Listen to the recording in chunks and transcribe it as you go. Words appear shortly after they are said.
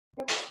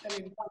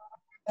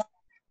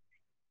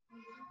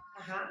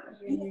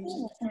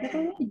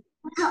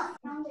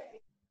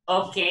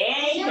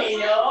Okay,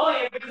 hello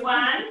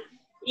everyone.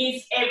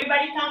 If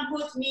everybody can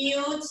put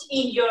mute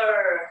in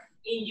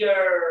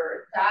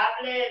your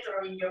tablet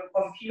or in your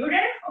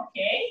computer,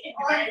 okay?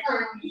 Everybody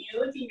put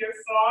mute in your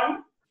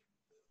phone.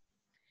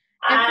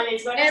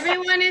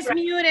 Everyone is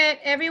muted.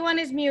 Everyone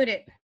is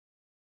muted.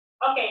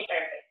 Okay,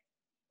 perfect.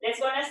 Let's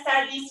gonna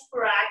start this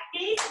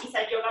practice. It's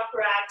a yoga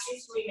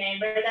practice.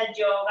 Remember that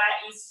yoga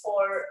is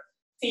for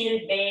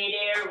feel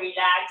better,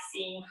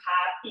 relaxing,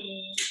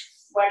 happy.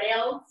 What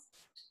else?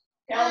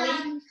 Tell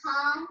me.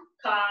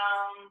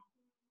 Calm,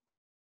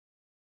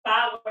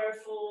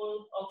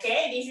 powerful.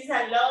 Okay, this is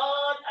a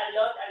lot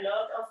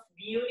of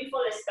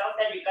beautiful stuff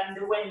that you can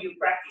do when you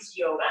practice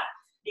yoga.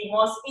 The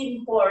most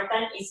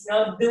important is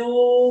not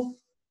do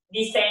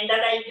the same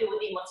that I do.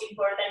 The most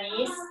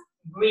important is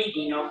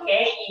breathing,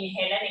 okay?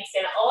 Inhale and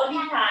exhale all the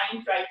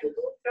time. Try to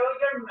do through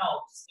your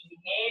nose.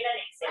 Inhale and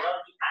exhale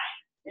all the time.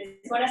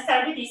 Let's gonna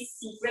start with this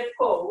secret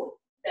code.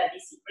 That the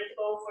secret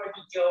code for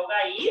the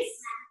yoga is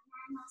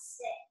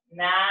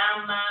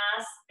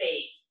Namaste.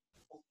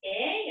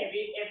 Okay,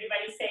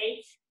 everybody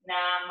say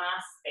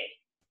Namaste.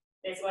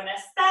 Let's gonna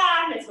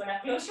start. Let's gonna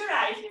close your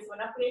eyes. Let's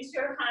gonna place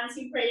your hands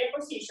in prayer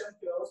position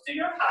close to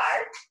your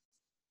heart.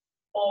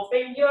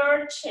 Open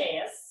your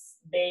chest,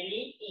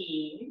 belly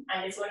in,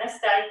 and it's gonna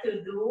start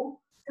to do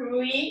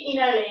 3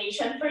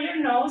 inhalation through your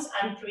nose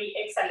and 3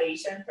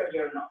 exhalation through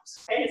your nose.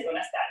 Okay, it's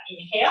gonna start.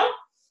 Inhale,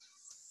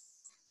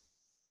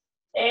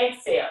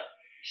 exhale.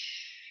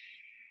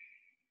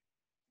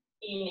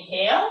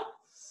 Inhale,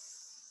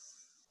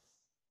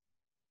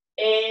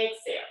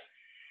 exhale.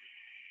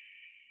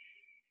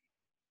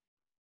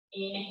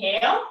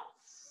 Inhale,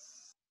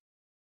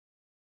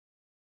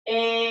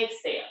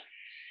 exhale.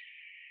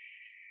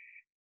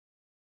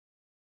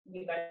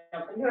 You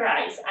can open your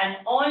eyes, and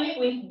only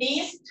with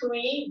these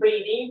 3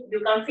 breathing, you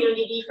can feel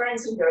the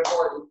difference in your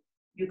body.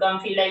 You can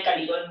feel like a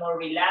little more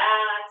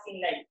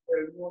relaxing, like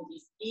your mood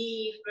is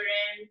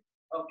different,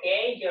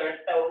 okay? Your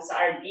thoughts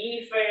are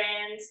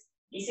different.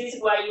 This is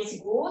why it's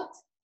good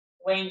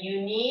when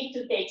you need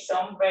to take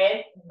some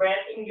breath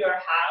in your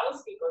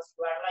house because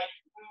you are like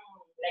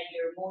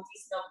your mood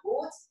is not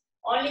good.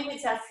 Only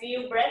with a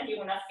few breaths, you're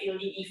gonna feel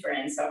the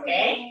difference,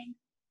 okay?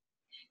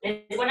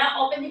 Let's gonna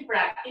open the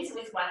practice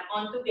with one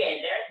on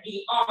together.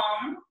 The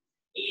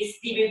is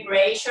the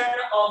vibration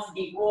of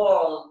the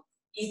world,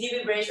 is the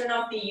vibration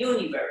of the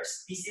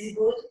universe. This is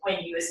good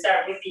when you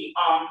start with the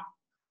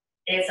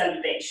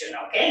salutation,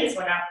 okay? Let's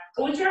gonna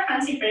put your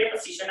hands in prayer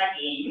position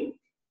again.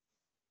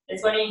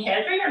 Let's gonna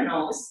inhale through your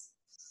nose.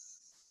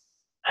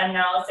 And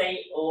now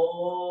say,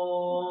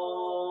 oh.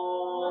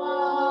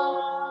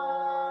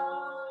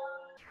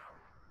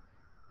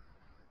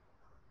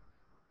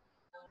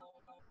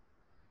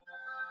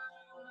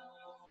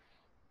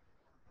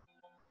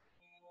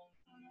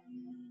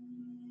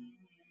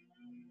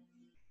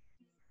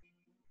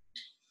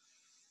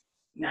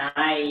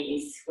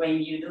 Nice. When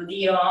you do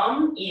the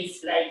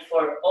it's like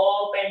for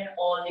open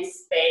all the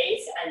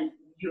space and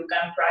you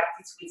can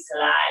practice with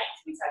light,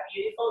 with a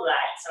beautiful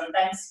light.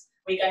 Sometimes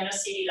we cannot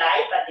see the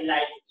light, but the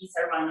light is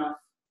around of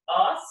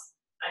us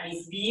and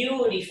it's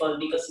beautiful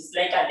because it's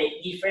like a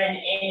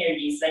different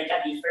energy, it's like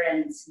a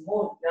different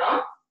mood,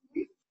 no?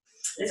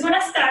 Let's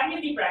gonna start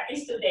with the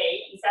practice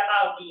today. It's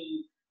about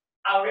the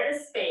outer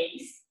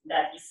space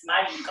that is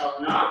magical,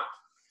 no?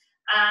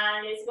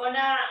 And it's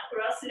gonna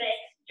cross-leg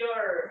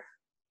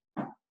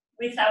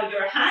without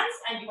your hands,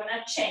 and you're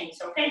gonna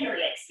change, okay, your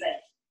legs,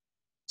 like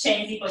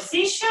change the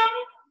position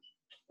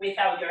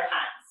without your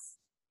hands.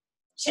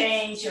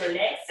 Change your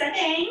legs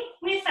again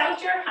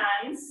without your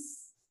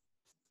hands.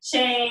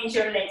 Change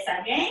your legs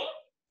again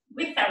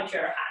without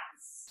your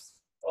hands,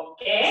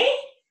 okay?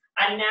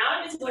 And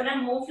now it's gonna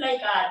move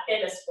like a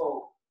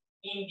telescope.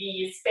 In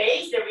the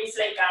space, there is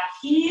like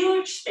a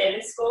huge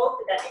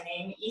telescope that the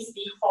name is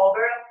the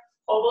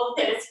Hubble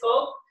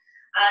telescope,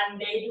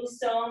 and they do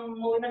some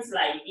movements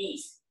like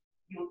this.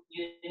 You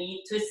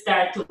need to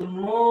start to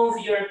move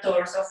your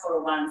torso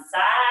for one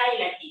side,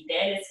 like the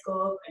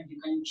telescope, and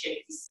you can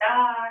check the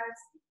stars,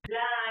 the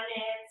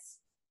planets.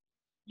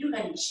 You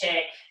can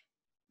check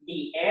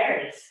the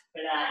Earth,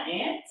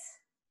 planet.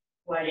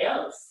 What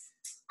else?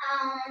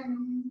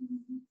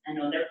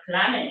 Another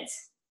planet.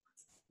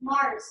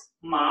 Mars.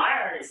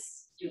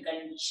 Mars. You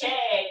can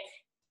check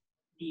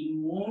the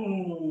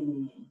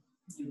moon.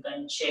 You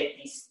can check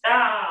the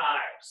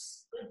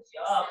stars. Good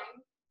job.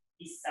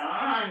 The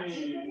sun.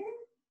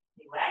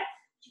 The what?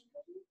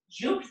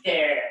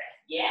 Jupiter.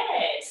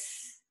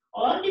 Yes.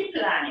 All the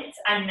planets.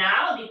 And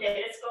now the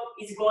telescope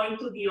is going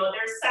to the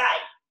other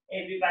side.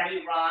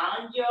 Everybody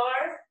round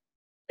your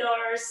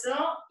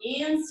torso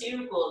in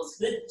circles.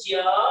 Good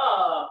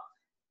job.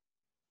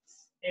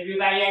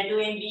 Everybody are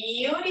doing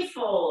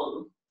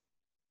beautiful.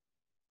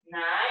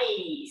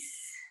 Nice.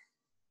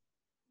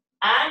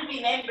 And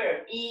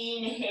remember,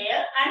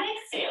 inhale and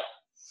exhale.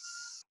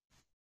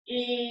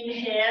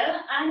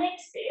 Inhale and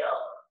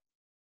exhale.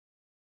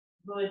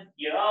 Good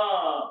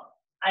job.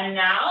 And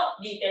now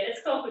the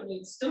telescope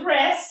needs to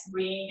rest.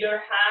 Bring your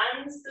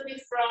hands to the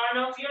front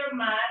of your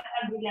mat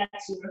and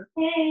relax your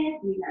head,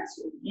 relax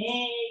your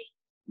neck,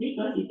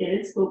 because the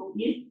telescope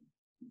is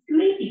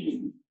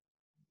sleeping.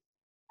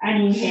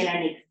 And inhale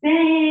and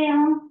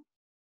exhale.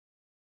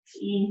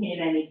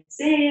 Inhale and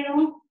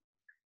exhale.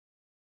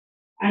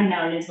 And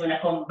now let's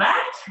gonna come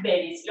back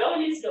very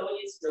slowly,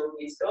 slowly,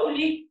 slowly,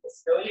 slowly,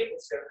 slowly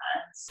with your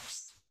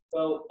hands.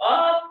 Go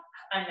up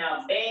and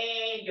now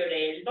bend your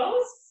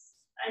elbows.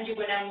 And you're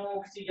gonna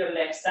move to your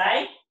left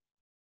side,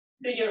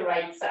 to your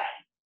right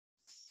side.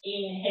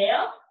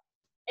 Inhale,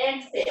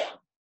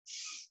 exhale.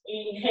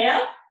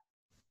 Inhale,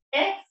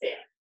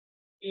 exhale.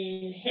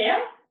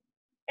 Inhale,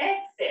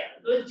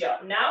 exhale. Good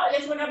job. Now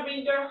let's gonna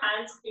bring your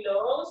hands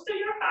close to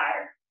your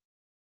heart.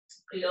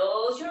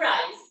 Close your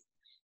eyes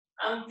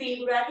and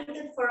feel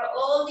gratitude for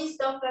all the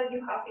stuff that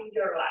you have in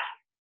your life.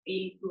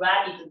 Feel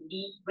gratitude,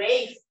 be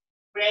grateful,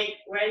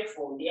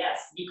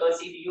 yes,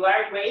 because if you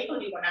are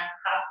grateful, you're gonna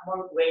have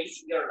more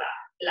grace in your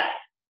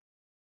life.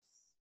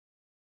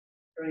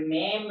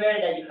 Remember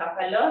that you have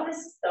a lot of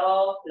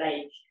stuff,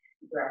 like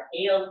you are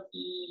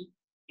healthy,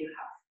 you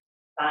have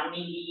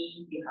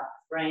family, you have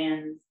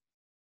friends,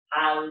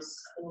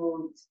 house,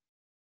 food,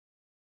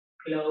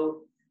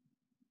 clothes,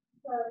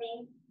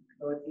 clothing.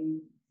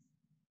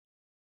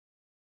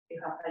 You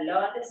have a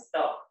lot of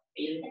stuff.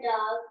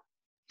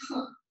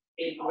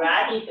 Feel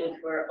gratitude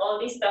for all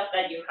the stuff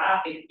that you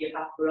have. If you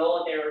have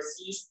brother or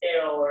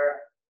sister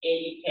or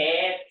any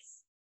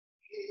pets,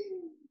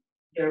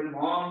 your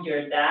mom,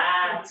 your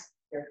dad,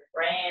 your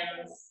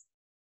friends.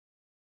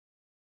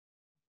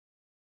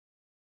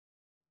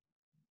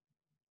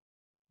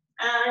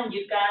 And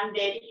you can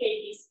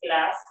dedicate this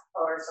class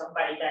for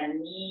somebody that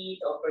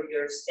needs, or for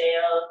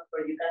yourself,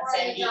 or you can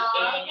send the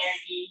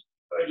energy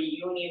for the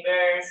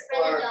universe,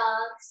 or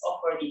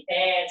for the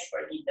pets,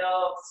 for the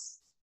dogs.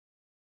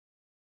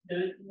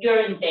 Do your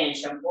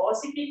intention,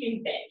 positive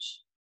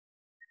intention.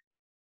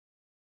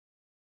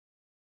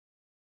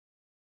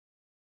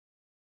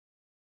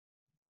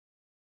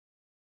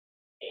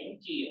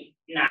 Thank you.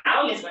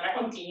 Now let's gonna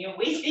continue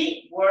with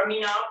the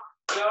warming up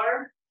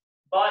your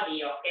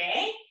body,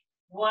 okay?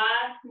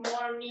 What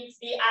more needs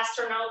the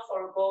astronaut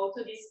for go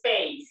to the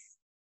space?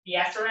 The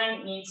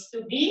astronaut needs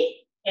to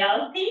be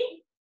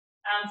healthy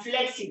and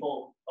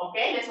flexible,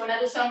 okay? Let's gonna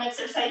do some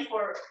exercise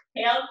for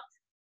health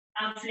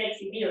and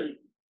flexibility.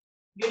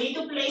 You need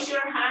to place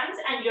your hands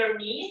and your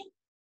knees,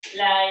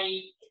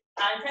 like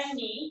hands and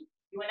knee.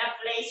 You wanna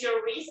place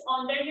your wrists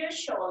under your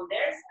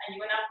shoulders, and you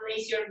wanna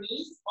place your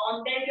knees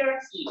under your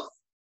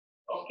hips.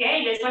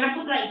 Okay, let's gonna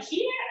put like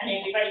here, and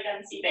everybody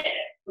can see better.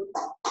 Put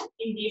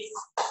in this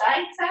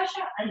side,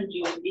 Sasha, and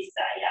you in this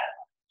side,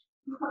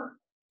 Alba.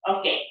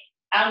 Okay,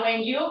 and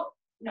when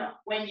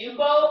you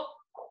go,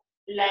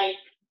 like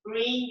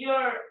bring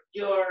your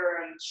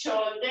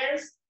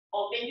shoulders,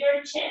 open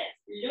your chest,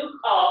 look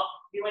up.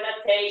 You wanna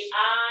say,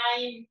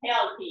 I'm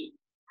healthy.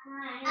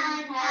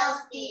 I'm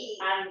healthy.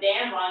 And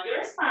then round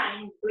your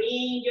spine,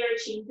 bring your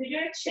chin to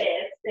your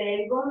chest,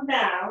 then go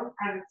down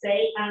and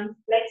say, I'm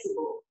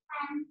flexible.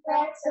 I'm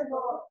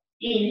flexible.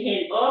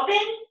 Inhale,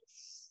 open.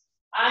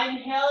 I'm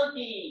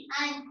healthy.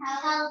 I'm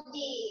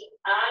healthy.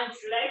 I'm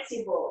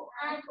flexible.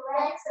 I'm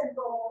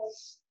flexible.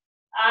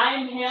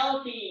 I'm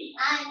healthy.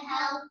 I'm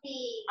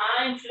healthy.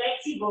 I'm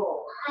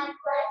flexible. I'm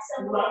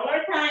flexible. One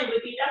more time,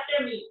 repeat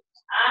after me.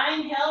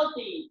 I'm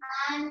healthy.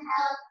 I'm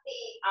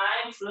healthy.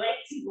 I'm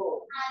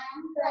flexible.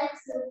 I'm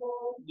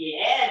flexible.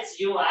 Yes,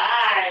 you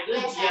are. Good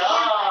Yes, I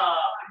job.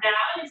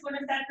 Now it's going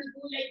to start to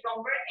do like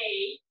number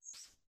 8.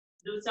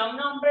 Do some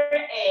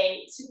number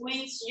 8.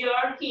 Switch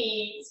your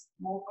hips.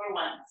 Move for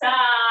one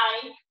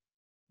side.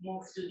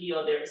 Move to the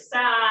other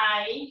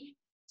side.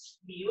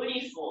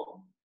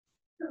 Beautiful.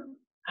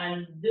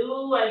 And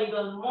do a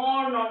little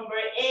more. Number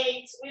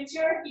 8. Switch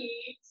your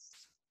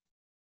hips.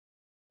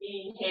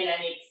 Inhale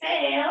and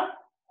exhale.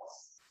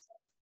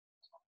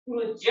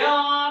 Good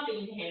job.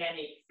 Inhale and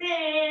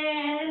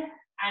exhale.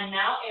 And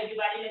now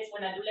everybody, let's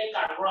gonna do like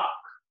a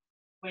rock.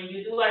 When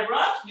you do a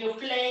rock, you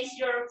place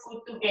your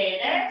foot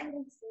together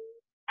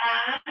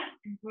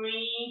and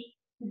bring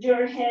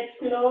your head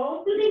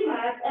close to the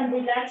mat and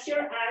relax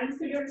your arms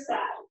to your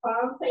side.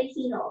 Palm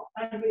facing up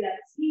and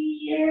relax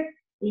here.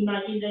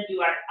 Imagine that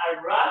you are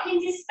a rock in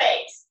this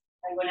space.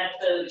 I'm gonna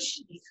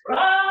touch this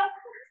rock.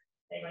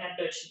 I'm gonna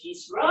touch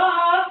this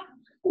rock.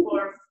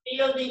 For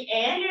feel the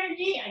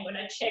energy, I'm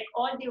gonna check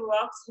all the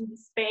rocks in the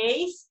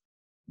space.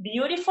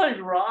 Beautiful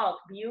rock,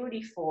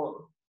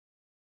 beautiful.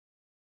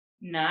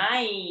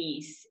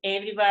 Nice.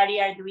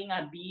 Everybody are doing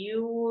a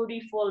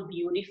beautiful,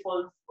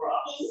 beautiful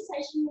rock. Yeah.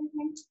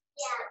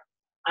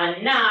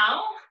 And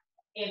now,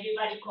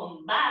 everybody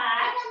come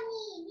back.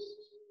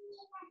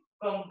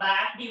 Come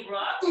back the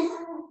rock.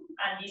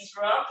 And this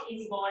rock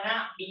is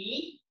gonna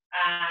be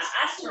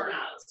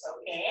astronauts,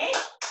 okay?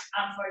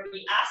 And for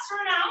the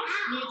astronaut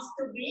needs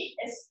to be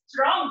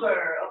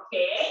stronger,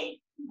 okay?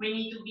 We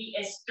need to be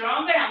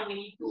stronger, and we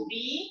need to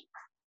be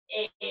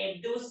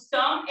do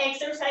some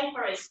exercise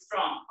for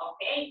strong,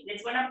 okay?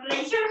 Let's gonna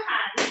place your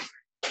hands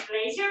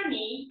raise your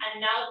knee,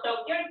 and now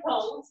tuck your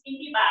toes in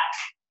the back,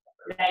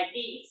 like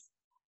this.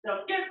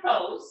 Tuck your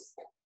toes.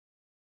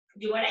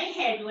 You wanna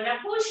inhale, you wanna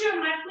push your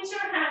mat with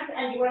your hands,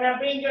 and you wanna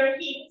bring your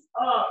hips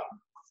up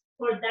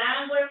for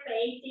downward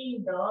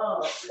facing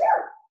dog.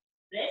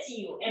 Bless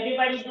you.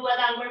 Everybody do a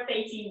downward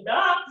facing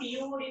dog.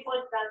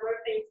 Beautiful downward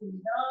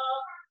facing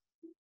dog.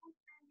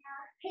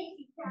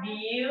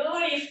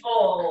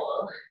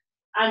 Beautiful.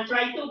 And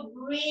try to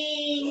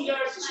bring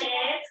your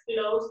chest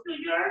close to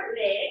your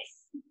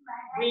legs.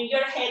 Bring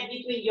your head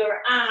between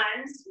your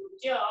arms,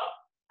 good job.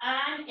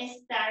 And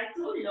start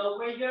to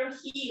lower your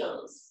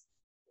heels.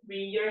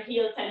 Bring your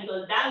heels and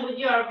go down with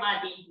your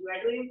mat. You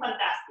are doing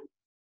fantastic.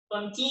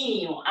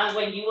 Continue. And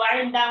when you are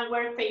in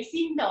downward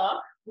facing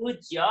dog, good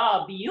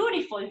job.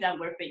 Beautiful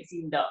downward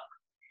facing dog.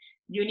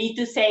 You need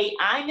to say,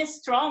 I'm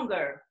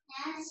stronger.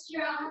 I'm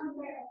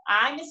stronger.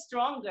 I'm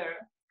stronger.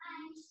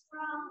 I'm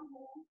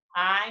stronger.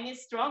 I'm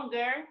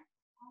stronger.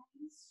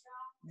 I'm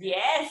stronger.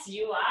 Yes,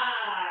 you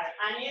are.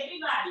 And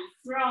everybody,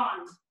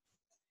 front.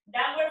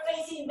 Downward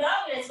facing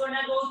dog, let's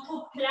gonna go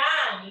to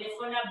plank. Let's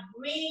gonna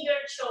bring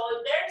your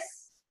shoulders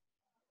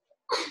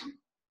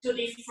to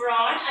the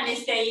front and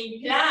stay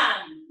in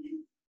plank.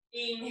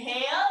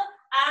 Inhale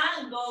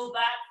and go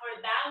back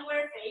for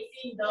downward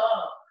facing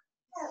dog.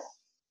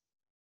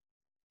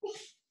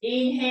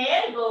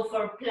 Inhale, go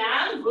for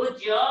plank.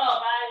 Good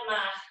job,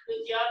 Alma.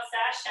 Good job,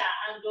 Sasha.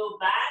 And go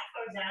back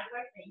for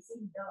downward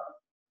facing dog.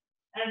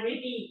 And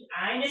repeat,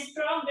 I'm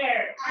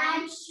stronger.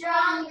 I'm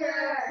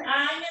stronger.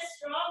 I'm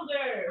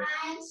stronger.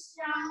 I'm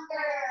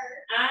stronger.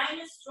 I'm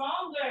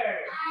stronger.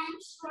 I'm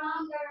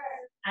stronger.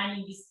 And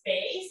in this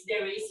space,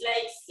 there is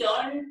like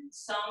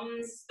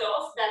some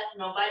stuff that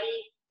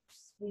nobody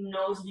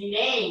knows the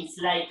names,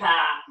 like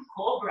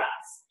cobras.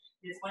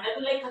 Just wanna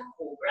do like a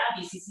cobra.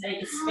 This is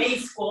like a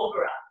space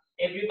cobra.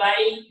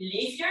 Everybody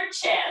lift your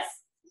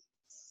chest.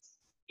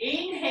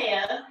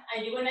 Inhale,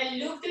 and you're gonna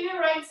look to your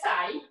right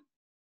side.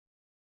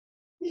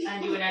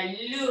 And you're gonna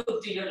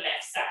look to your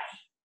left side.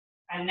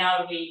 And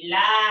now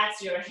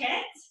relax your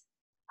head.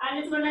 And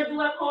it's gonna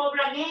do a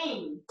cobra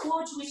game.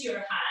 Push with your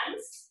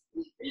hands.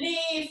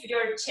 Lift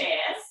your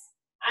chest.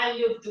 And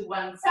look to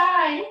one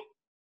side.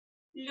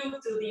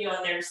 Look to the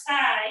other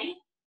side.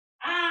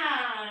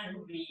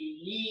 And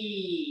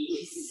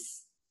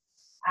release.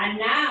 And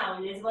now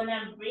let's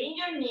gonna bring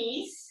your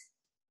knees.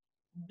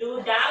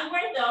 Do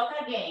downward dog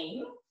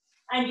again.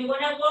 And you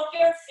wanna walk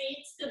your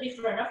feet to the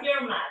front of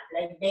your mat,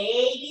 like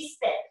baby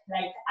steps,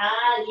 like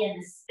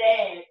alien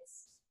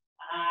steps.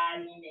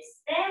 Alien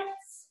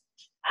steps.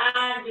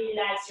 And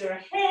relax your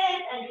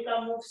head, and you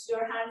can move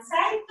your hands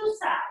side to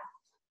side.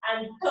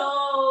 And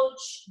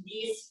touch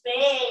the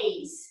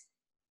space.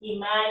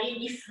 Imagine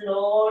the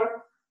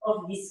floor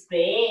of the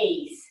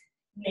space.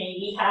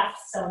 Maybe have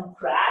some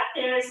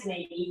craters,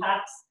 maybe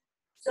have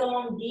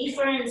some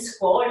different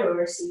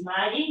colors.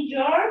 Imagine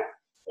your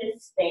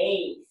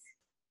space.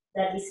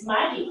 That is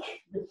magic.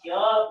 Good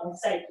job. Move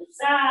side to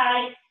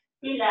side.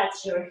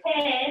 Relax your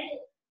head.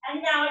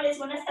 And now let's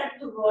wanna start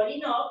to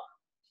rolling up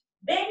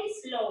very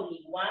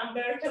slowly, one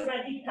vertebra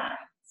at a time.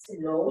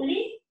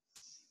 Slowly,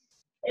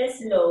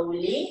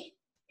 slowly,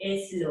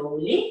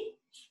 slowly,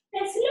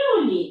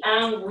 slowly.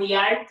 And we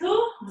are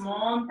to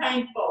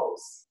mountain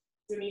pose.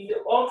 You need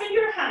to open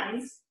your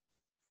hands,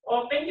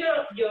 open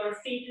your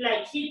feet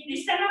like hip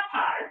distance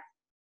apart.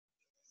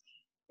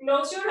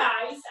 Close your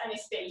eyes and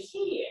stay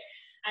here.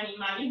 And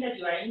imagine that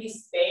you are in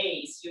this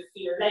space. You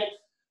feel like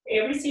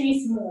everything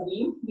is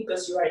moving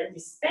because you are in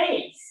this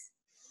space.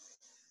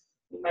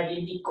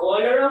 Imagine the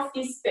color of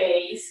this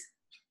space.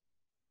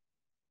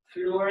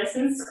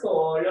 Fluorescent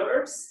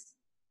colors.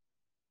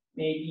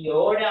 Maybe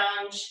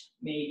orange,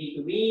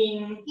 maybe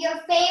green. Your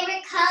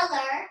favorite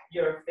color?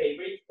 Your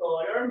favorite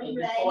color,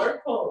 maybe Red.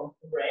 purple,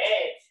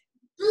 red.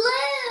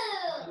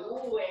 Blue.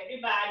 Blue,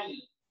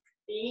 everybody.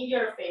 Think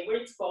your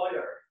favorite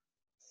color.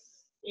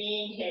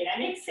 Inhale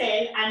and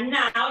exhale, and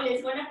now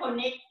let's gonna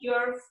connect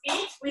your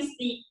feet with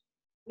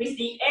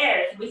the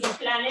earth, with the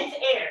planet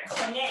Earth.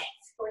 Connect,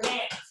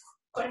 connect,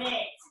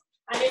 connect.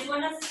 And let's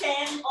gonna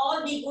send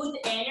all the good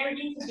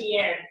energy to the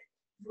earth.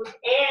 Good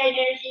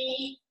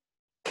energy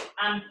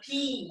and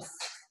peace.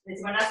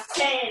 Let's gonna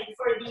send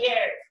for the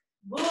earth.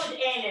 Good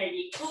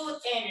energy, good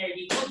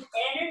energy, good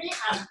energy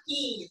and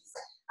peace.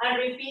 And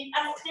repeat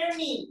after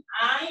me.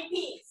 I'm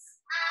peace.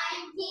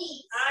 I'm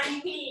peace.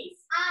 I'm peace.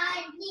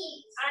 I'm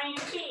peace. I'm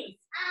peace.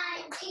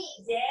 I'm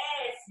peace.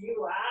 Yes,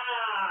 you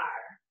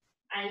are.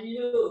 And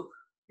look,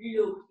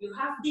 you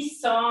have the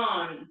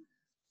sun.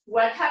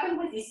 What happened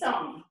with the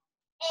sun?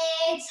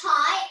 It's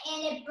hot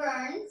and it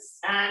burns.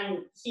 And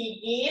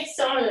he gives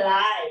some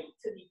light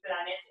to the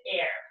planet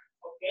Earth.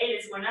 Okay,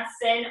 let's gonna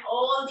send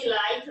all the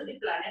light to the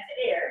planet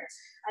Earth.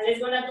 And let's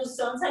gonna do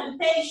sun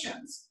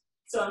salutations.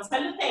 Sun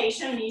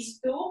salutation is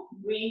to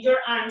bring your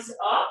arms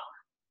up.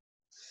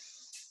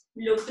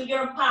 Look to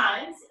your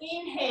palms,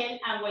 inhale,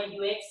 and when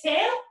you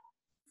exhale,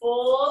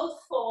 fold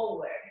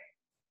forward.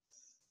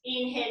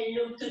 Inhale,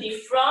 look to the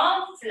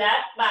front,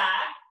 flat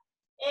back.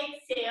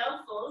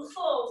 Exhale, fold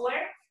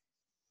forward.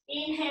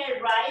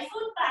 Inhale, right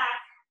foot back.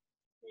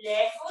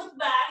 left foot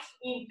back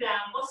in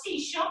plank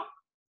position.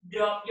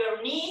 Drop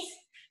your knees,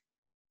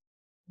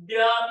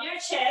 drop your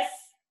chest,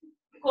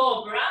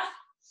 cobra.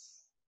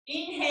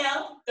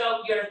 Inhale,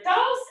 tuck your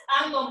toes,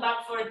 and come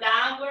back for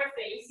downward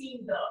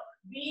facing dog.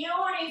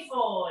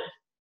 Beautiful.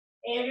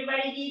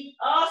 Everybody did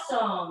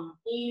awesome.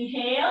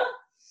 Inhale,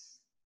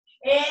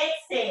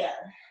 exhale.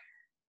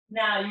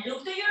 Now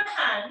look to your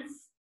hands,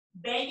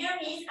 bend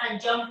your knees,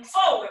 and jump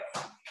forward.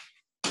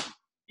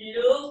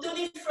 Look to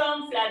the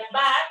front, flat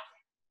back.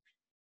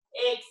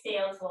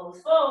 Exhale,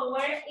 fold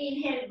forward.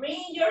 Inhale,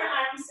 bring your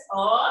arms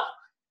up.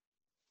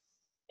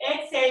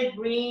 Exhale,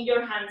 bring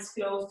your hands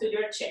close to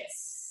your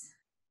chest.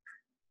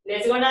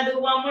 Let's gonna do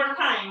one more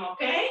time,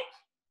 okay?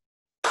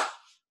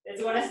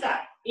 Let's gonna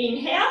start.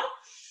 Inhale,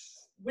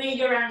 bring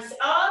your arms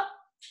up.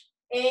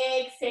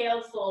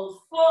 Exhale, fold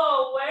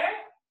forward.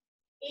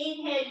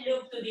 Inhale,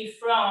 look to the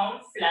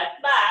front,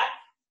 flat back.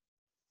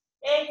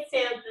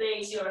 Exhale,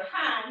 place your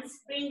hands.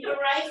 Bring your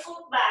right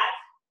foot back,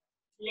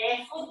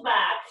 left foot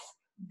back.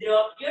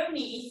 Drop your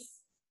knees.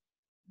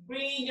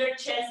 Bring your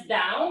chest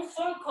down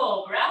for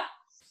cobra.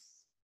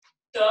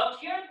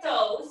 Tuck your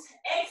toes.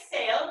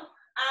 Exhale,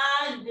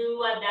 and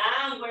do a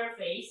downward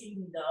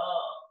facing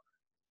dog.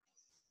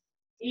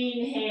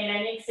 Inhale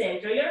and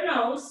exhale through your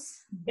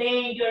nose.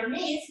 Bend your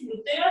knees,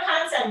 look to your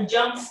hands, and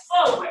jump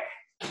forward.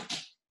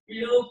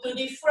 Look to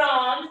the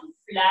front,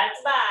 flat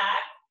back.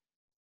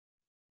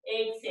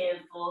 Exhale,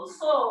 fold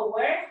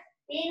forward.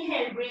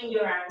 Inhale, bring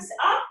your arms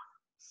up.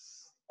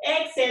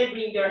 Exhale,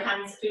 bring your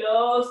hands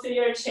close to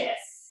your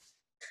chest.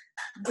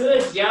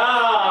 Good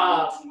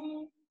job.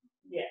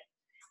 Yeah,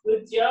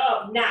 good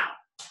job. Now,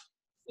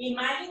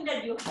 imagine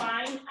that you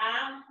find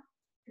a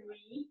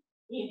tree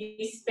in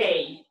this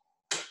space.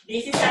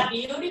 This is a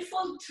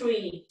beautiful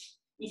tree.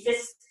 It's a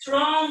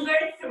stronger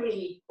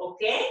tree,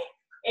 okay?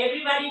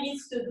 Everybody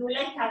needs to do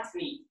like a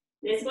tree.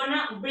 Let's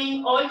gonna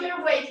bring all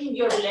your weight in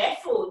your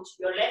left foot.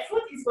 Your left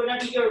foot is gonna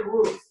be your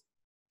root.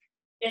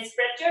 Then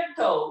spread your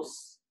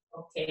toes,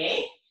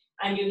 okay?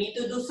 And you need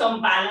to do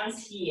some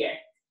balance here.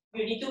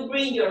 You need to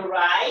bring your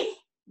right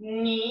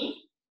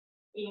knee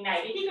in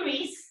 90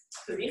 degrees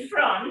to the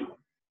front.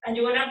 And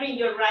you're gonna bring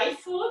your right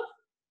foot.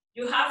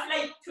 You have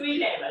like 3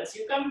 levels.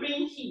 You can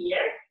bring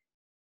here,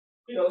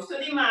 close to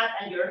the mat,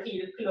 and your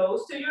heel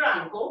close to your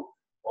ankle.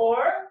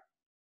 Or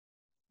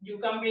you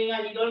can bring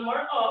a little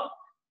more up.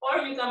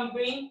 Or you can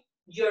bring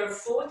your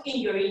foot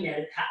in your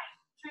inner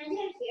thigh.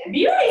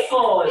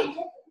 Beautiful.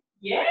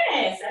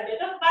 Yes, a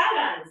bit of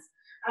balance.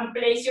 And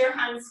place your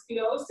hands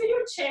close to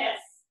your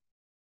chest.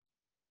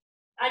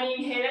 And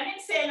inhale and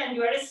exhale, and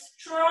you are a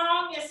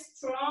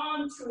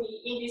strong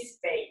tree in this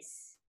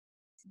space.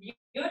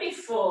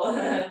 Beautiful.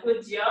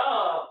 Good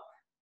job.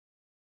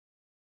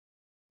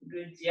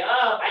 Good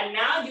job. And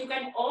now you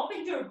can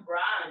open your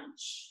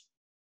branch.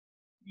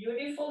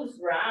 Beautiful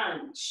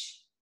branch.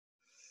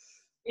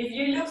 If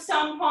you look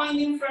some point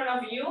in front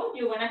of you,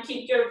 you want to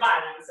keep your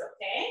balance,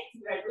 okay?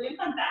 You are doing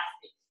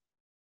fantastic.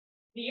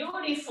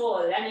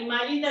 Beautiful. And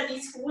imagine that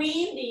it's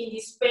windy in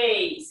this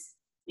space.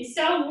 It's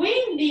so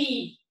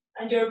windy.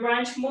 And your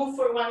branch moves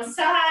from one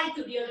side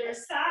to the other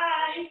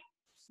side.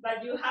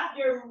 But you have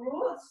your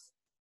roots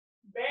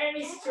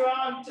very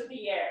strong to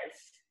the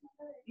earth.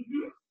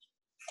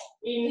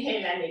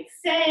 Inhale and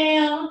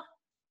exhale.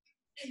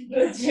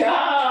 Good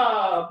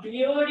job.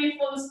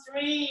 Beautiful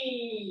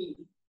tree.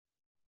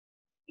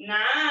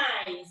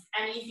 Nice.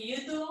 And if you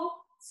do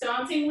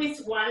something with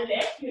one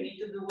leg, you need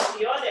to do with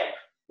the other.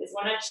 Let's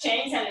wanna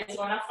change and let's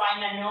wanna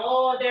find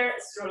another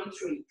strong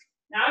tree.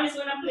 Now let's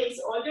wanna place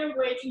all your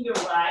weight in your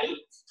right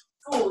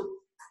foot.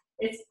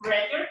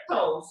 Spread your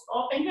toes,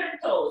 open your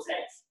toes,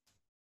 like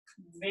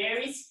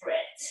very spread.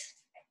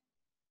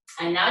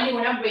 And now you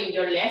wanna bring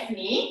your left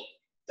knee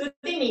to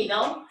the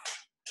middle.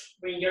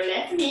 Bring your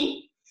left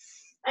knee,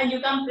 and you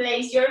can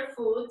place your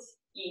foot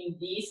in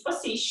this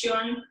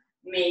position,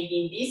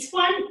 maybe in this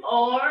one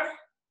or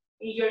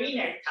in your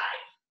inner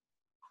thigh.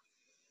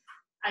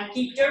 And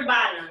keep your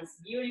balance.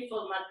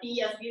 Beautiful,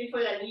 Matias,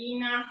 beautiful,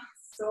 Alina,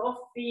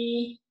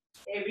 Sophie,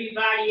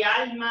 everybody,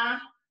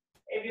 Alma.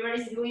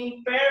 Everybody's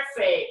doing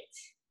perfect.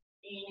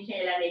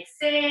 Inhale and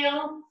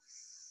exhale.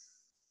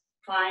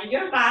 Find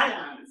your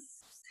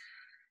balance.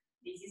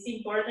 This is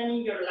important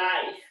in your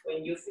life.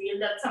 When you feel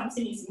that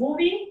something is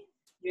moving,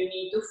 you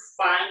need to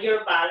find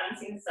your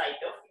balance inside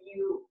of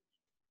you.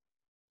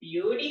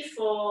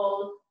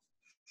 Beautiful.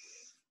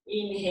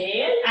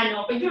 Inhale and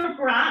open your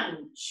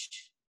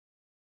branch.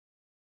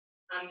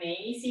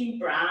 Amazing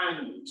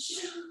branch.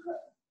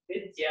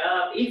 Good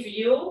job. If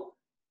you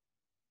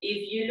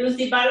lose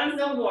the balance,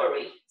 don't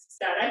worry.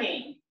 Start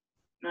again.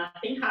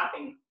 Nothing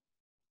happened.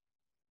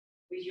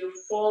 If you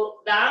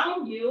fall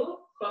down, you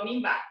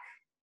coming back.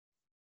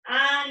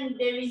 And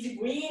there is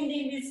wind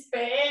in this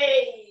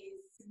space.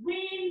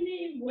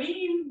 Windy,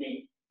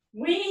 windy,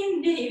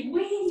 windy,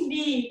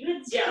 windy.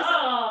 Good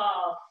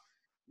job.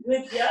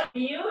 Good job,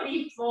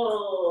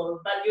 beautiful.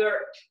 But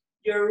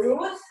your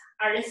roots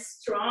are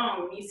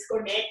strong. It's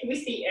connected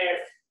with the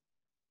earth.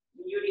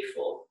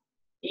 Beautiful.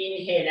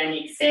 Inhale and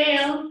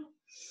exhale.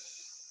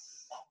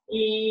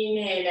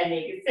 Inhale and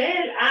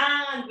exhale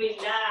and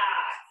relax.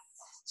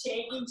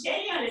 Shaking,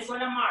 shaking, and let's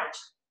gonna march.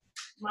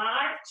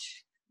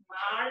 March,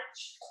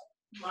 march,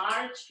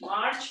 march,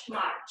 march,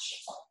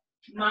 march.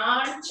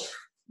 March,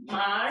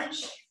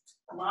 march,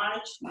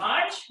 march,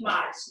 march,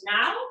 march.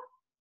 Now,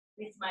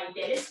 with my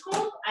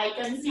telescope, I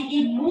can see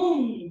the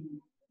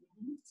moon.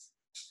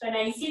 Can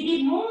I see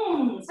the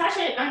moon?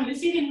 Sasha, can you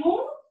see the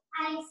moon?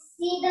 I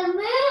see the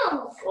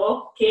moon.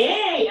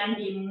 Okay, and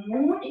the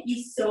moon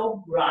is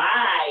so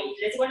bright.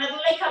 Let's gonna do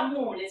like a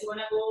moon. Let's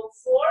gonna go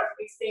forward,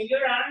 extend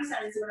your arms,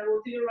 and it's gonna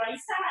go to your right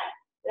side,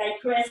 like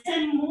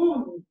crescent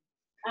moon.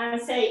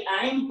 And say,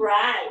 I'm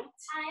bright.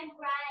 I'm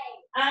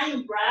bright.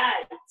 I'm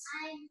bright.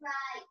 I'm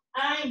bright.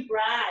 I'm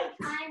bright.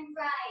 I'm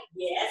bright.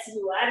 Yes,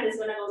 you are. Let's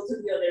gonna go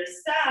to the other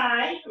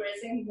side.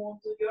 Crescent moon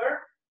to your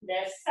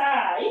left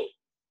side.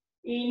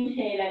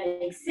 Inhale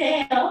and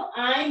exhale.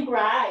 I'm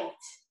bright.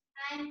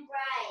 I'm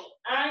bright.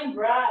 I'm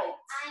bright.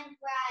 I'm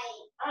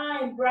bright.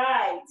 I'm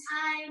bright.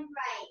 I'm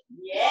bright.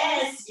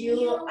 Yes,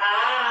 you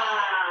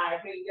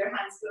are. Bring your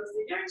hands close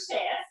to your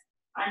chest.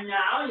 And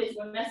now let's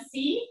gonna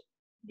see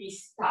the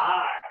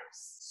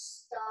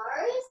stars.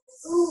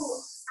 Stars? Ooh.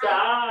 I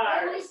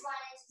Stars. always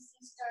wanted to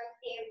see stars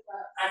there,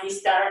 but And the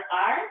stars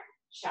are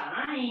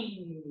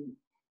shining.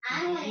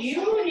 I'm gonna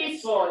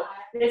Beautiful.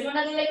 Let's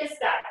gonna do like a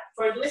star.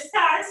 For the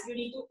stars, you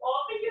need to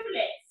open your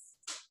legs.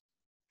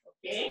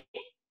 Okay?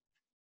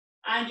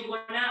 And you're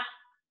gonna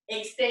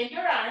extend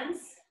your arms.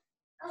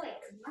 Oh wait,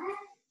 what?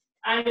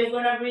 And we're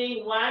gonna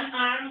bring one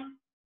arm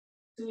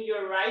to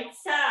your right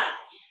side.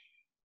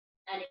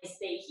 And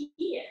stay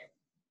here.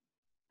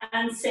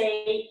 And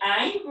say,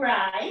 I'm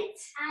bright.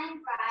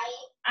 I'm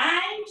bright.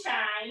 I'm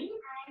shine.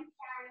 I'm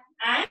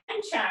shine.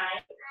 I'm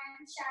shine.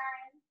 I'm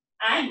shine.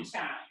 I'm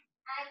shine.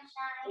 I'm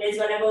shine. Let's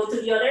gonna go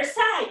to the other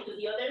side, to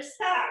the other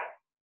star.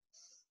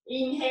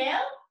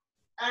 Inhale,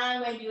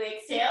 and when you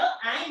exhale,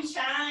 I'm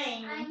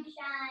shine. I'm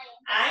shine.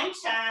 I'm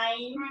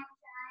shine.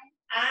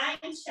 I'm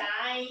I'm shine.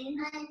 shine.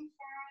 I'm shine.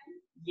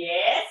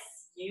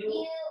 Yes, you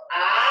You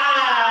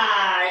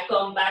are.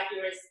 Come back to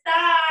your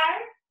star.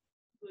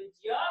 Good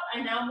job.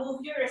 And now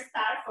move your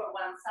star from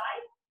one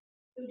side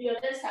to the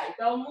other side.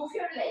 Don't move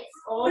your legs,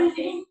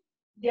 only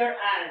your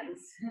arms.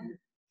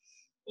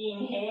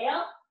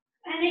 Inhale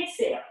and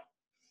exhale.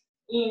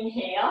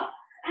 Inhale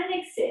and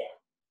exhale.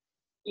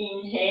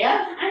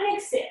 Inhale and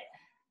exhale.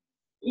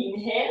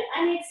 Inhale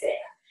and exhale.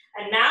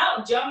 And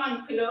now jump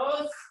and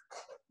close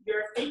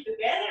your feet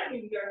together,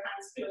 bring your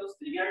hands close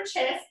to your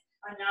chest.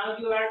 And now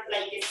you are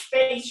like a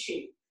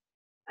spaceship.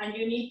 And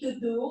you need to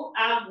do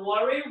a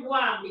warrior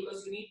one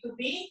because you need to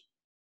be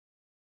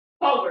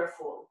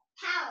powerful.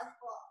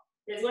 Powerful.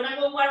 Let's gonna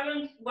go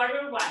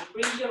warrior one.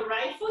 Bring your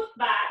right foot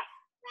back.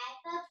 Right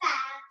foot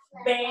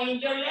back.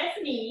 Bend your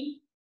left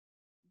knee.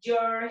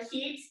 Your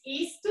hips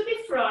is to the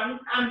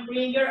front and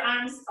bring your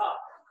arms up.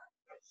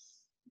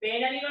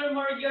 Bend a little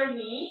more your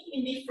knee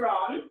in the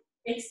front.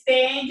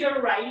 Extend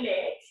your right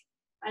leg.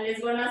 And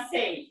let's gonna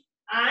say,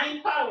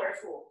 I'm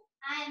powerful.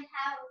 I'm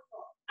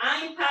powerful.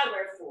 I'm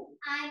powerful.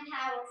 I'm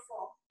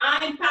powerful.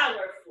 I'm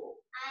powerful.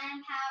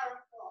 I'm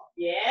powerful.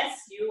 Yes,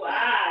 you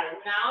are.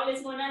 Now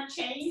let's gonna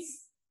change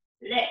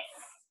legs.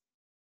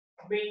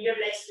 Bring your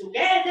legs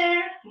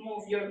together.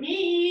 Move your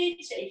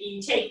knees.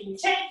 Shaking, shaking,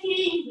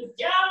 shaking. Good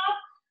job.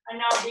 And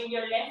now bring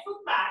your left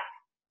foot back.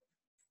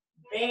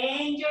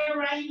 Bend your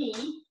right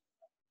knee.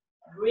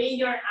 Bring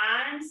your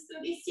arms to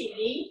the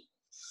ceiling.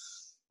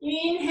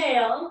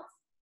 Inhale.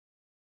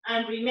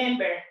 And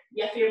remember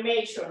the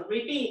affirmation.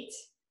 Repeat.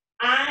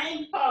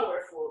 I'm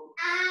powerful.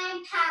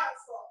 I'm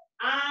powerful.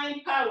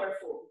 I'm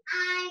powerful.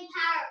 I'm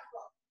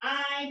powerful.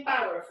 I'm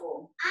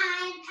powerful.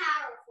 I'm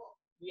powerful.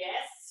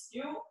 Yes,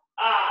 you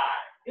are.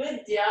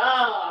 Good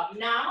job.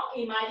 Now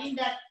imagine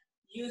that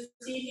you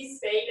see this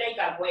wave like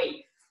a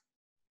wave.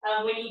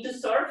 And we need to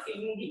surf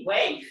in the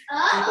wave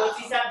because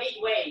it's a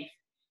big wave.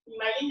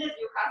 Imagine that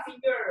you have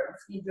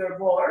in your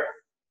board.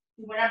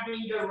 You're gonna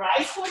bring your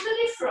right foot to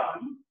the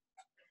front,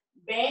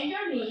 bend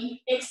your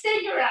knee,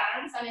 extend your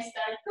arms, and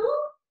start to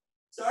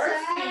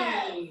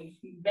surfing.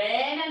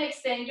 Bend and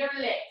extend your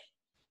leg.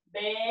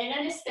 Bend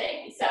and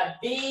extend. It's a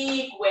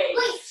big wave.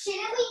 Wait,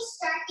 shouldn't we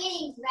start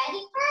getting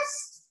ready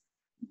first?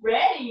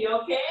 Ready,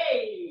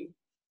 okay.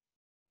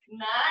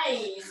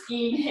 Nice.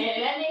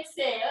 Inhale and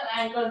exhale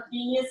and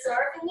continue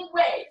surfing the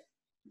wave.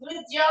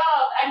 Good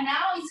job. And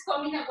now it's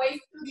coming away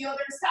to the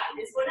other side.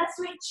 Let's gonna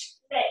switch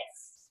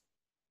legs.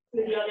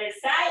 To the other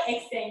side,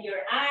 extend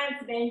your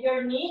arms, bend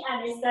your knee,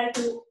 and start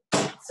to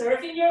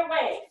surfing your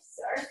wave.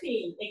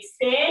 Surfing.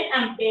 Extend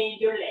and bend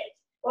your legs.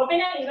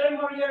 Open a little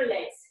more your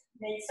legs.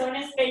 Make some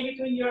space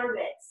between your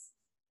legs.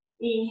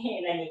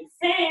 Inhale and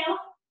exhale.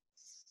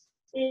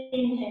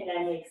 Inhale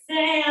and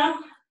exhale.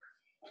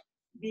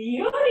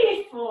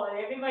 Beautiful.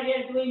 Everybody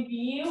are doing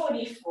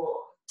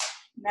beautiful.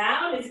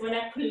 Now let's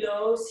gonna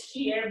close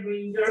here.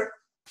 Bring your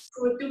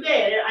foot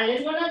together, and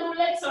let's gonna do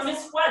like some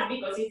squat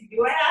because if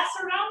you are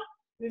astronaut,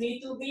 you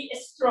need to be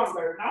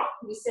stronger, no?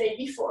 We said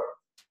before.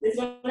 Let's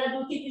gonna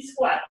do TT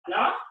squat,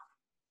 no?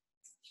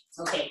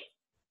 Okay.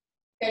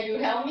 Can you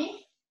help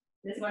me?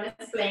 Let's want to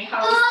explain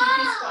how is TT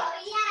Oh, squat.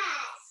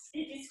 yes.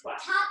 TT squat.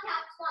 Top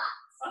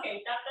squats.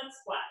 Okay, tap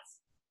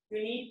squats. You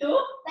need to.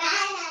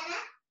 Banana.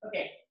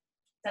 Okay,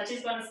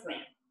 Sachi's gonna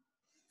explain.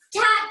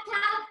 Top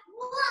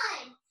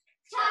 1.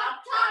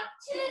 Top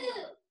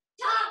 2.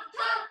 Top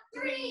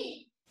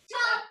 3.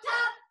 Top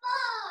 4.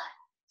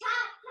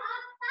 Top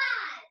 5.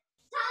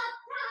 Top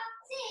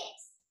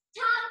 6.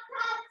 Top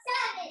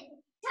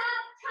 7.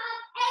 Top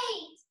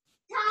 8.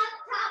 Top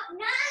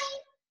 9.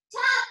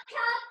 Top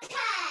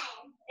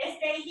 10.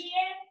 Stay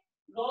here.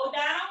 Go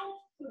down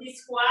to the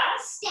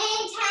squats. Stay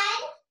in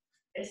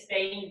 10.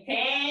 Stay in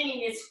 10 in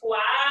the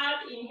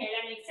squat. Inhale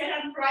and exhale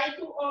and try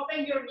to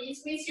open your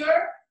knees with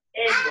your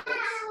elbows.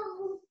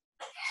 Ow.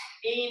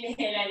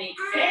 Inhale and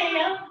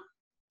exhale.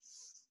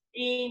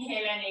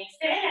 Inhale and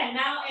exhale. And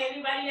now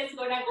everybody is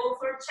gonna go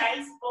for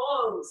child's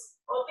pose.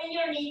 Open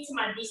your knees,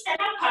 mat distant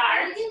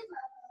apart.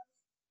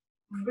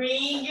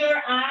 Bring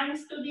your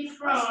arms to the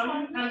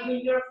front and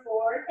bring your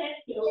forehead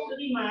close to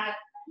the mat.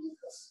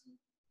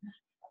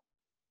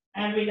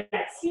 And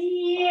relax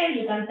here.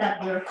 You can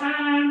tap your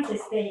hands.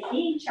 Stay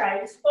in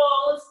child's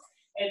pose.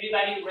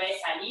 Everybody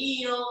rest a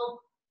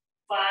little.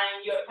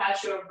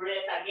 Catch your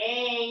breath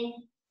again.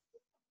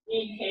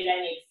 Inhale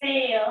and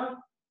exhale.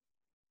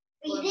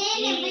 Breathe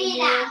in and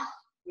breathe out.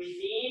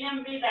 Breathe in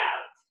and breathe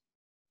out.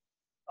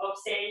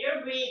 Observe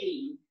your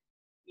breathing.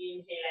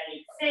 Inhale and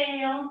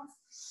exhale.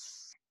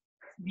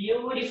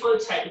 Beautiful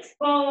child's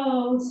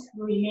pose.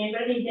 Remember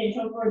the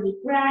intention for the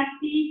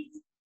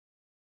practice.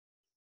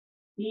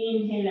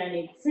 Inhale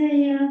and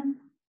exhale.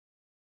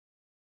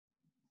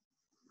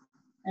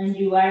 And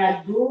you are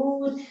a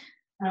good,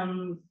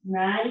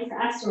 nice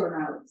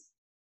astronaut.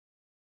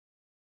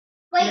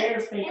 Wait,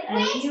 Perfect. if And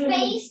we you-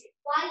 space,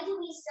 why do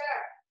we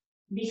serve?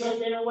 Because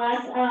there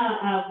was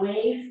a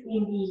wave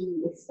in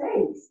the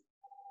space.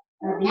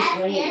 This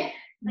That's wave. weird,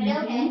 but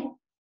okay.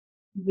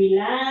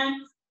 Relax,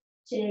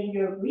 check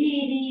your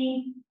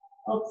breathing,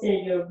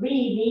 observe your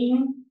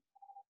breathing.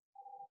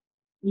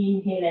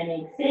 Inhale and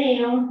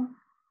exhale.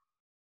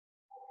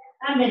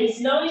 And very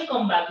slowly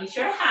come back with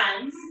your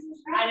hands.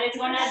 And it's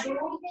gonna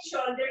do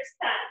shoulder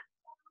stand.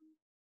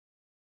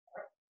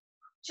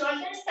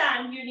 Shoulder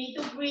stand, you need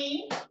to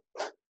bring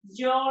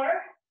your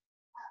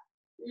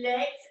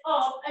legs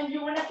up and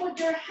you wanna put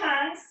your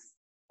hands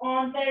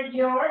under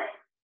your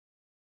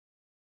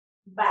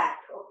back,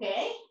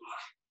 okay?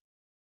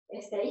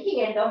 Stay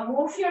here, don't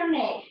move your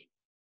neck.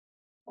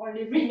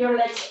 Only bring your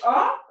legs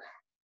up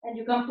and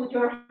you can put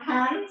your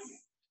hands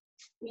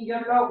in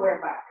your lower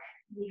back,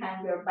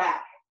 behind your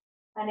back.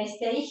 And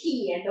stay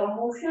here, don't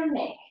move your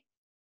neck.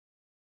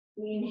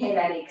 Inhale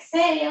and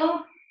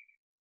exhale.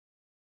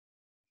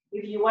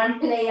 If you want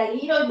to play a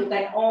little, you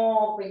can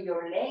open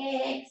your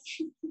legs.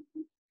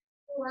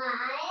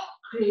 Why?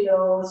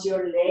 Close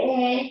your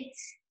legs.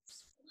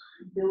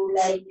 Do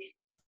like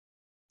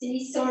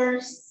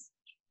scissors.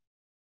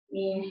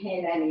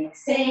 Inhale and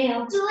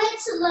exhale. Do it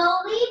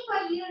slowly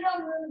for you to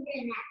move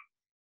your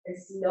neck.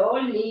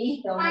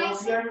 Slowly, don't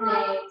move your Bicycle.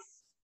 legs.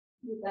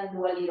 You can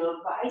do a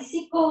little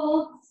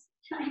bicycle.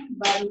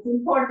 But it's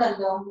important,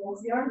 don't move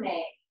your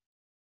neck.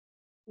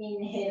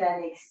 Inhale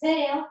and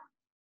exhale.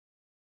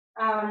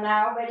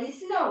 Now very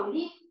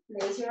slowly,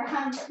 place your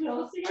hands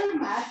close to your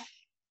mat.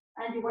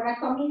 And you're gonna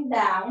coming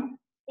down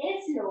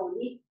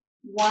slowly,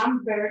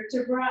 one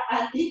vertebra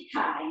at a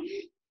time.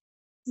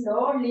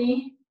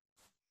 Slowly.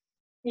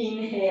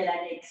 Inhale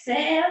and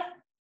exhale.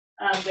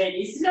 And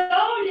very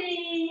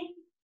slowly.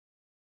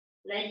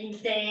 Like in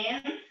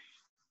 10,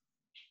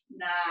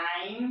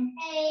 9,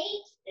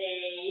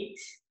 8,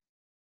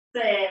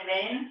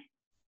 7,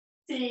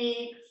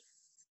 6,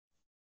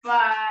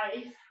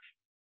 5,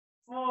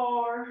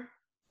 4,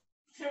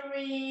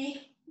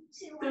 3,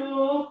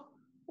 2,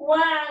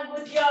 1.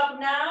 Good job.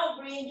 Now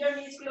bring your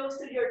knees close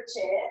to your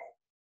chest.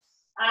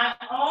 And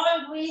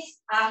always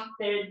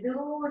after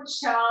do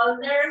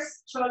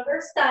shoulder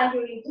stand,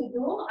 you need to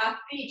do a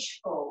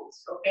fish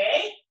pose,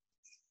 okay?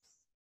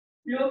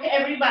 Look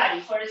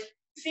everybody, for a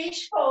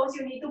fish pose,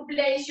 you need to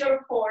place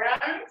your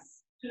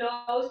forearms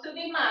close to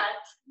the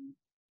mat.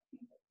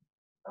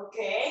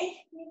 Okay?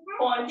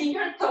 Pointing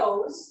your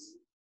toes.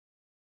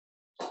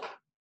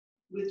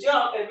 Good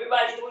job,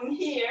 everybody doing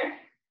here.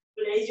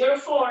 Place your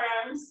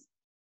forearms,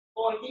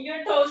 pointing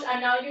your toes,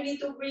 and now you need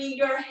to bring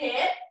your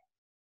head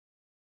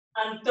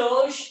and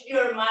touch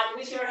your mat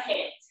with your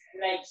head,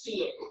 like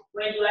here.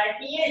 When you are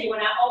here, you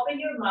wanna open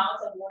your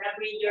mouth and you wanna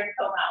bring your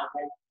tongue out,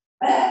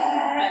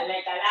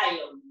 like a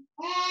lion.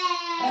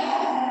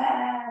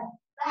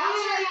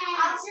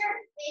 How's your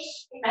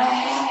fish?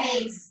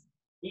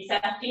 It's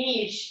a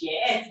fish,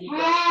 yes,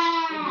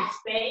 because in the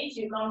space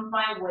you can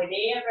find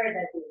whatever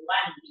that you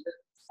want because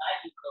it's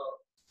magical.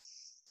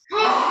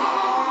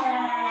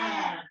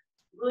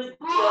 Good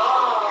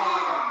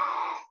job.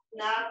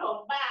 Now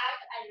come back,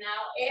 and now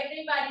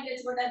everybody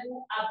is gonna do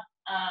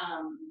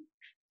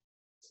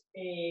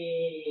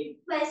a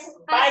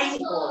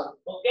bicycle.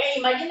 Okay,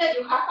 imagine that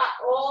you have an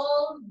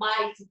old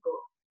bicycle.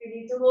 You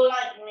need to go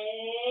like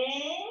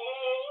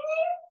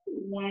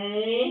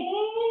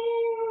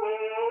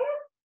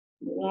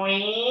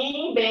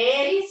Wing,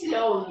 very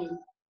slowly.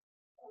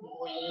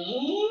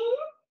 Wing,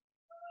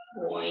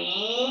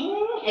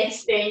 wing.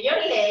 Extend your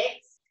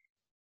legs.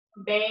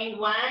 Bend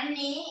one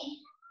knee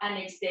and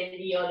extend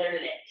the other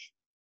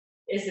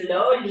leg.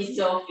 Slowly,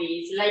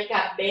 Sophie. It's like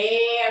a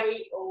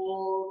very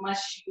old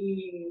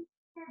machine.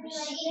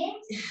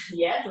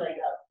 Yes, like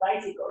a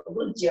bicycle.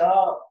 Good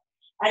job.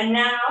 And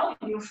now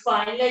you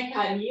find like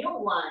a new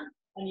one.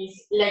 And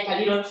it's like a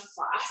little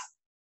faster.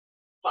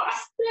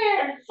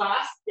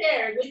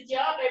 Good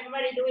job.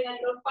 Everybody doing a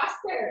little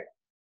faster.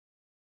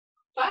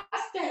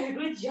 Faster.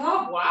 Good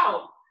job.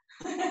 Wow.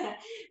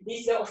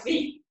 This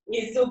Sophie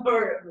is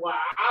super.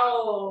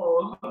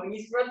 Wow.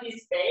 He's from the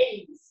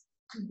States.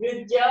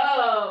 Good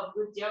job.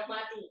 Good job,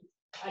 Mati.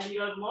 A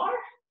little more.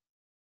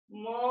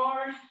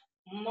 More.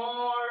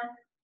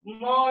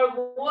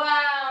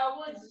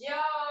 Wow, good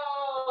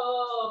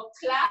job.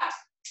 Clap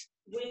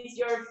with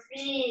your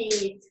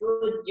feet.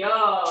 Good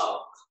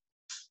job.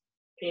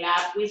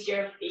 Clap with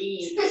your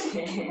feet.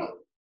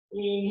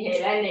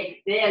 Inhale and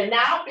exhale.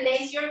 Now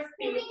place your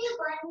feet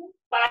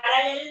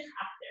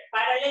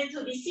parallel to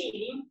the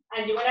ceiling,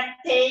 and you're gonna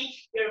take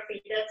your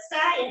feet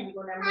outside and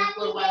you're gonna move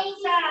from one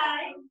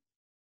side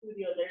to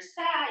the other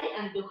side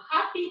and do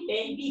happy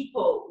baby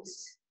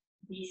pose.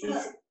 This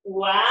is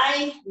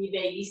why the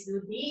babies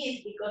do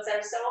this, because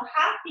they're so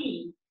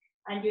happy.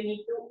 And you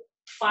need to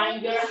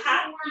find your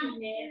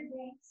happiness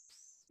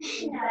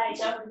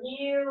inside of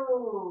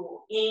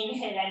you.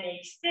 Inhale and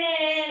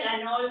exhale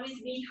and always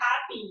be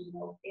happy,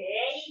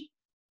 okay?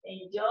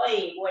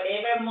 Enjoy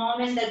whatever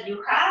moment that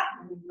you have,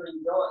 you need to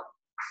enjoy.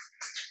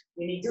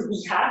 You need to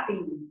be happy.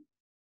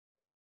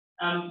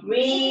 And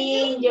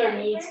bring your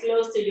knees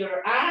close to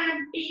your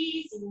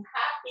armpits in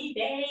happy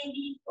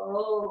baby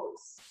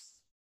pose.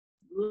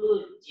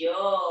 Good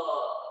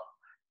job.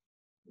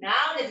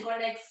 Now let's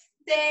gonna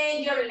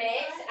extend your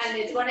legs and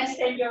let's gonna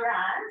extend your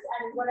arms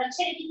and it's gonna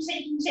shaking.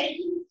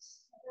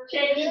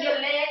 Shaking your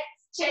legs,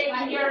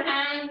 shaking your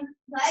hands,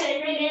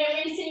 shaking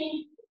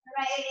everything.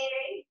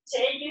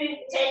 Shaking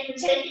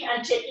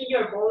and shaking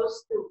your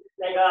balls too.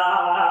 Like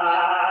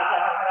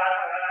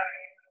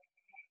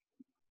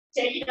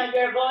shaking on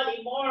your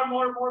body more. A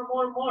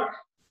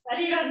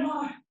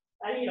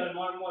little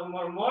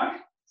more.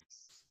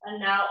 And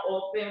now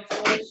open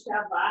for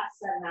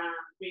Shavasana.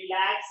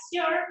 Relax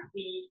your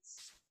feet,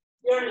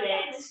 your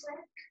legs.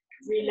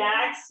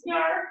 Relax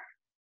your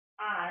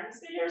arms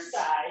to your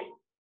side.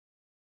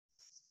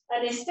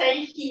 And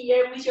stay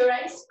here with your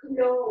eyes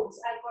closed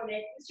and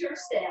connect with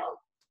yourself.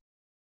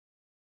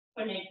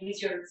 Connect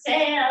with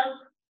yourself.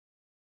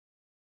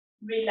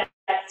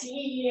 Relax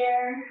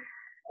here.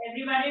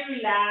 Everybody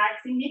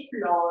relax in the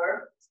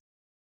floor.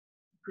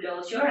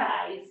 Close your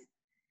eyes.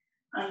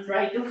 And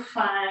try to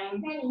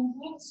find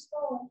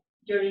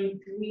your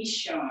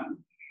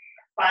intuition.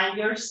 Find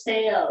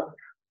yourself.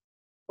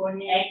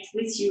 Connect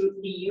with you,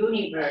 the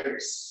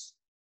universe.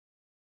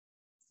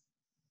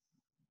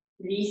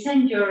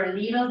 Listen your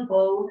little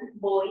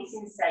voice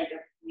inside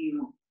of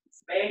you.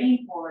 It's very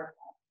important.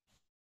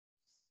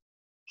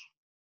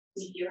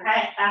 If you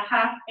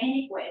have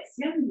any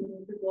question, you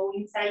need to go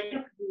inside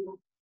of you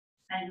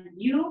and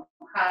you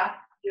have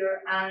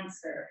your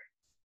answer.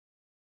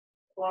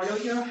 Follow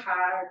your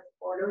heart,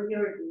 follow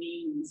your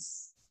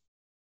dreams.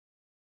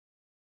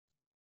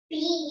 Be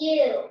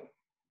you.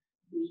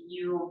 Be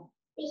you.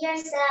 Be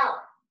yourself.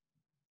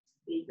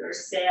 Be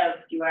yourself.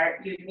 You are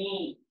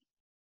unique.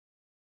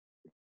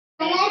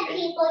 Don't let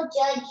people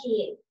judge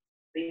you.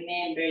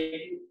 Remember,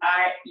 you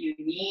are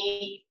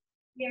unique.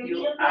 You're You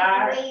beautiful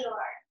are the way you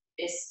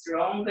are.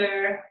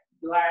 stronger.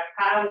 You are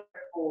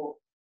powerful.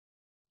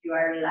 You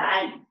are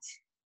light.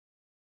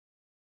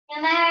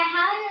 No matter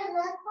how you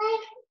look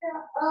like,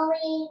 you're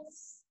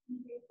always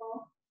beautiful.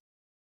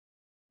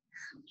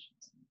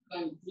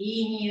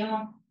 Continue.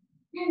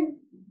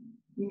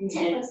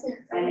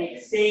 And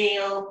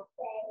exhale.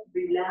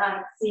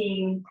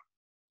 Relaxing.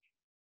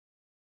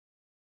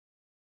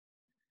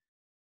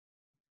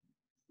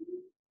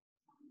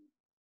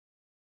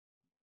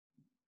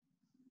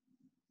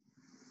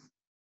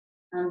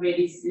 And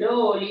very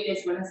slowly,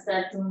 let's gonna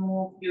start to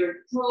move your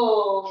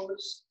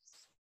toes.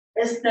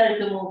 Start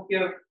to move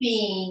your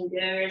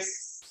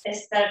fingers.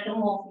 Start to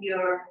move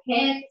your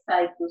head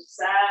side to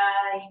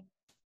side.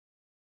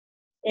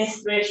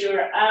 Stretch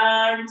your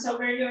arms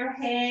over your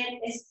head.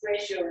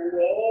 Stretch your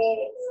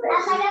legs.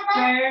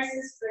 First,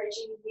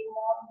 stretching the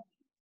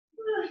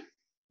morning.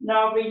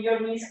 Now bring your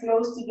knees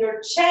close to your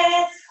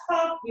chest.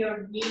 Hug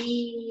your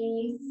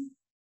knees.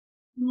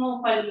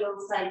 Move a little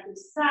side to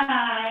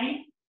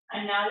side.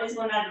 And now let's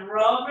gonna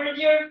rub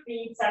your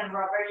feet and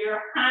rub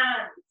your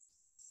hands.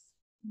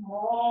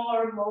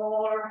 More,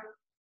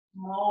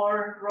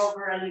 rub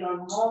a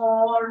little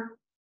more.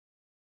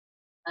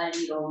 A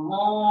little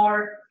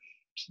more.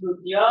 Good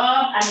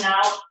job. And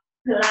now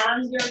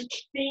plant your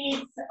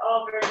feet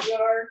over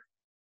your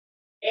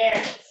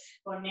earth.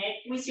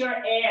 Connect with your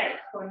earth.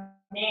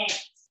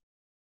 Connect.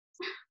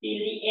 Feel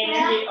the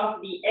energy of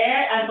the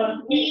air and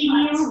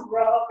continue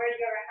rub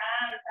your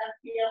hands and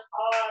feel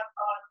hot.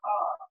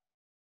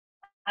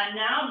 And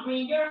now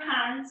bring your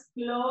hands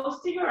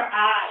close to your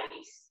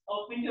eyes.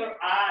 Open your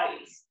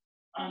eyes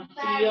and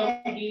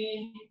feel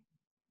it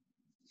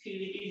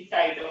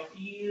inside of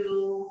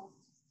you.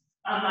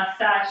 And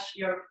massage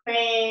your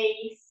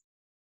face.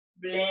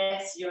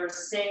 Bless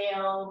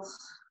yourself.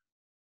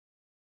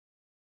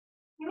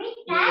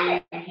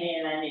 Inhale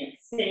and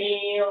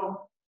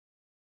exhale.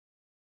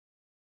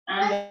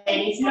 And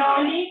very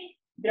slowly,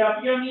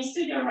 drop your knees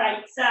to your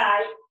right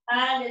side.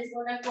 And it's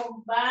gonna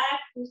come back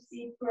to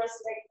sit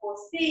cross-leg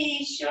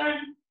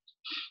position.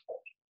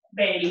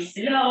 Very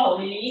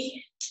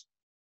slowly.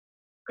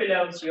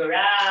 Close your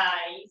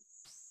eyes.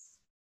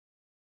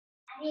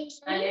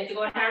 And it's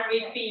gonna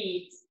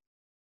repeat.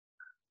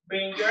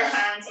 Bring your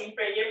hands in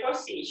prayer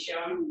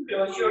position.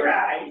 Close your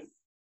eyes.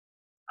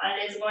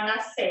 And it's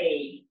gonna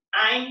say,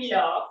 I'm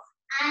love.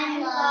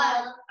 I'm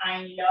love.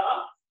 I'm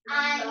love.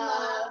 I'm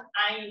love.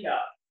 I'm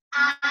love.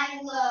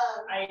 I'm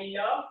love. I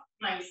love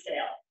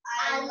myself.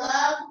 I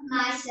love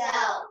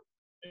myself.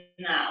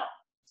 Now,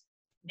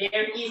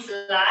 there is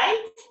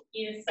light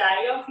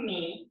inside of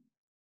me.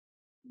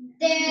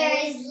 There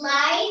is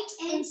light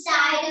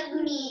inside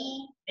of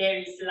me. There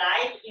is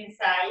light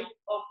inside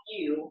of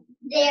you.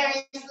 There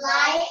is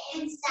light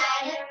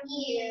inside of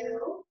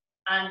you.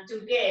 And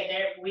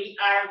together we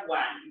are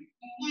one.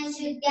 And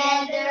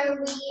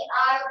together we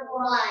are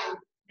one.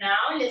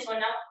 Now let's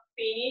wanna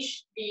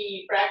finish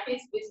the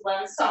practice with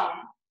one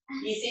song.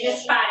 It's in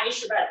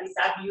Spanish, but it's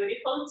a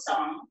beautiful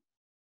song.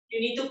 You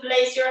need to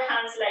place your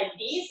hands like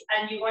this,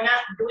 and you wanna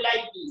do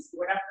like this. You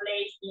wanna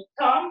place the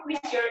thumb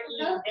with your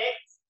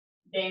index,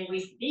 then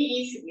with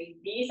this,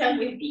 and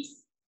with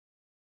this.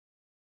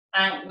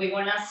 And we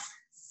wanna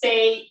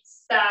say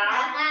sa,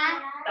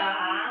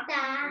 ta,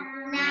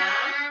 na,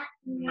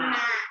 ma.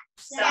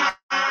 sa,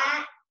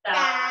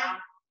 Ta,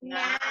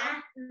 na, ma.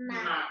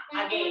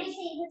 ma. Again.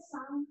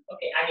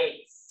 Okay, again.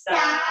 Sa,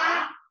 Sa,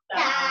 ta,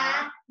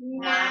 ta,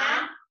 na,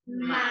 na,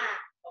 ma. ma.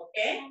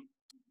 Okay?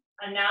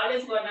 And now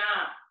let's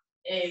gonna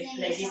play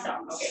this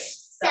song. Okay.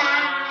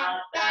 Sa,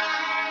 ta,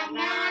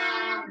 na,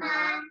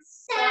 ma.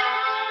 Sa,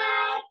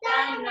 ta,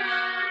 na,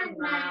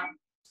 ma.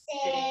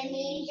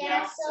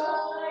 Semilla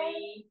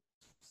soy,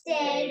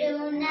 ser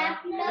una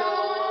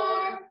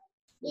flor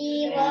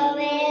y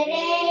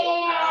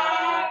volveré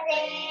a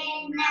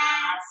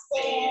renacer.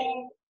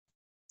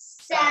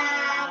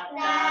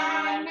 Satanama,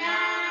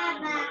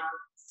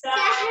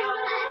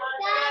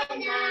 Satanama,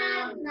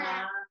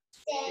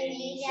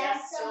 semilla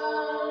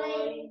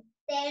soy,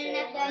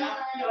 ser una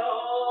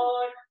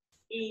flor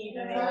y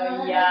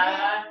voy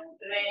a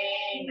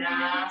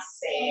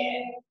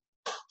renacer.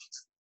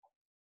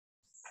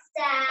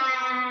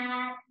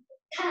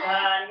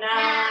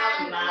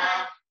 Satanama,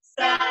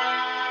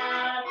 Satanama,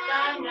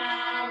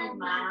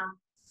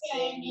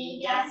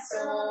 semilla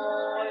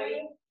soy,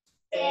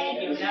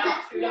 seré una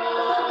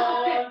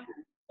flor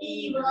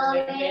y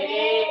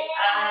volveré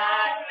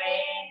a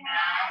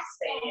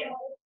renacer.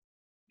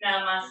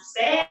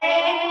 Namaste.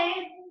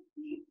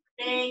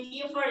 Thank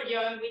you for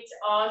joining with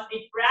us the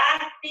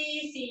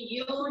practice. See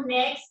you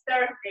next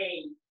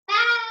Thursday.